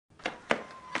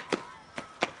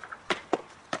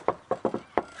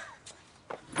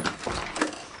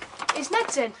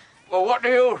waiting. Well, what do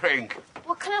you think?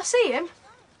 Well, can I see him?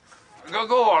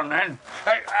 Go on, then.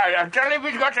 I'll tell him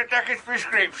he's got to take his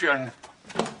prescription.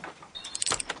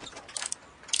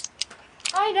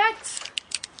 Hi, Ned.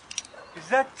 Is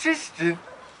that Tristan?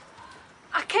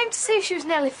 I came to see if she was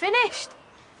nearly finished.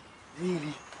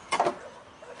 Really?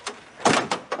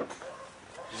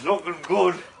 It's looking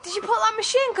good. Did you put that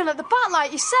machine gun at the back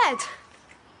like you said?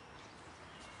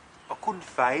 I couldn't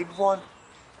find one.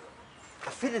 I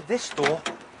fitted this though.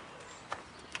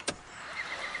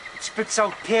 It spits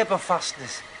out paper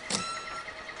fasteners.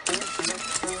 It's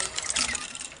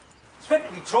meant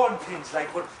to be drawing pins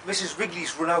like what Mrs.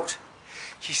 Wrigley's run out.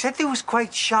 She said they was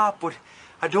quite sharp, but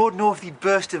I don't know if they'd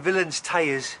burst a villain's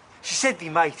tyres. She said they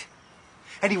might.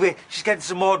 Anyway, she's getting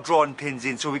some more drawing pins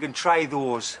in so we can try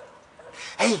those.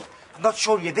 Hey, I'm not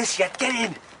showing you this yet. Get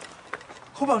in.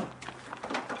 Come on.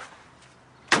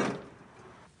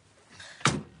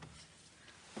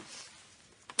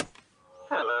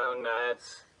 Hello, Ned.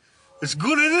 It's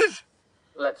good, isn't it?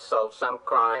 Let's solve some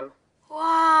crime.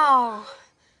 Wow.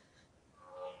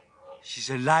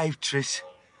 She's alive, Tris.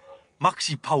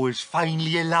 Maxie Power's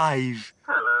finally alive.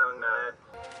 Hello, Ned.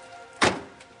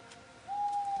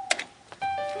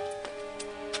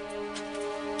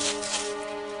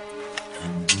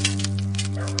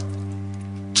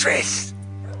 Tris!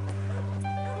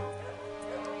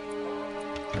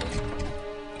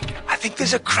 I think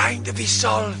there's a crime to be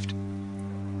solved.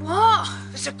 What?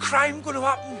 There's a crime going to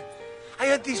happen. I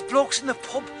heard these blokes in the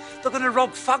pub. They're going to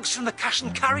rob fags from the cash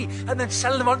and carry and then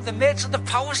sell them on to the mates at the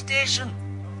power station.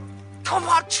 Come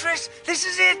on, Tris, this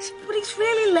is it. But it's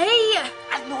really late.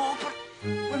 I know, but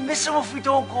we'll miss them if we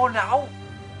don't go now.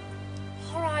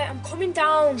 All right, I'm coming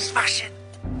down. Smash it.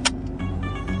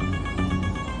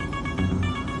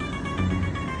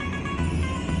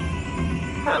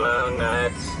 Hello,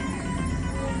 Ned.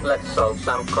 Let's solve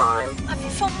some crime. Have you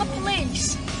phoned the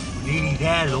police? Nearly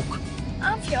there, look.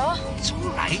 Have you? It's all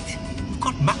right. We've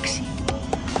got Maxie.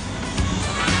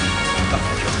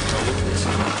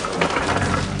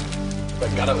 But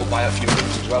gotta go buy a few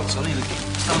things as well, Sonny.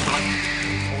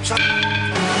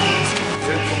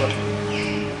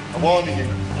 I'm warning you,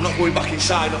 I'm not going back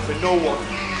inside offering no one.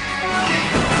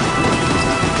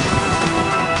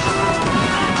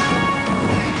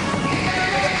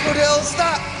 What the hell's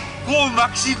that? Go,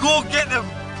 Maxie, go get them.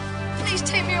 Please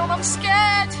take me home, I'm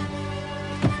scared.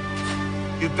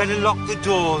 You'd better lock the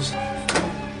doors.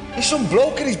 There's some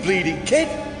bloke and he's bleeding kid.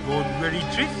 Don't worry,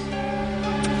 Tris.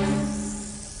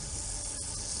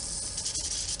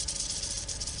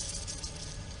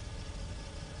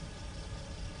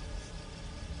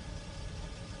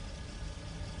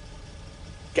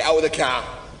 Get out of the car.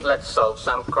 Let's solve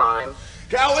some crime.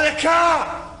 Get out of the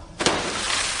car!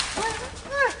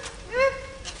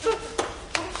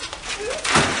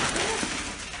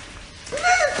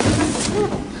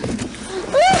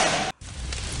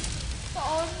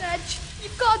 Oh, Ned,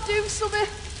 you've got to do something.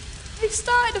 They've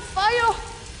started a fire.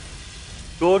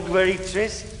 Don't worry,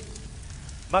 Tris.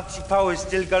 Maxie Power's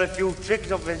still got a few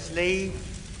tricks up her sleeve.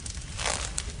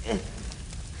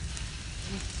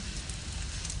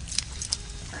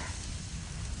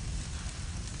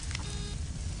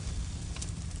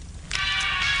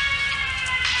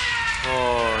 You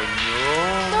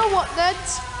know what, Ned?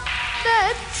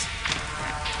 Ned?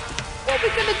 What are we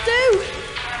going to do?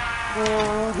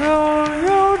 Oh, no,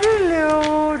 no, no.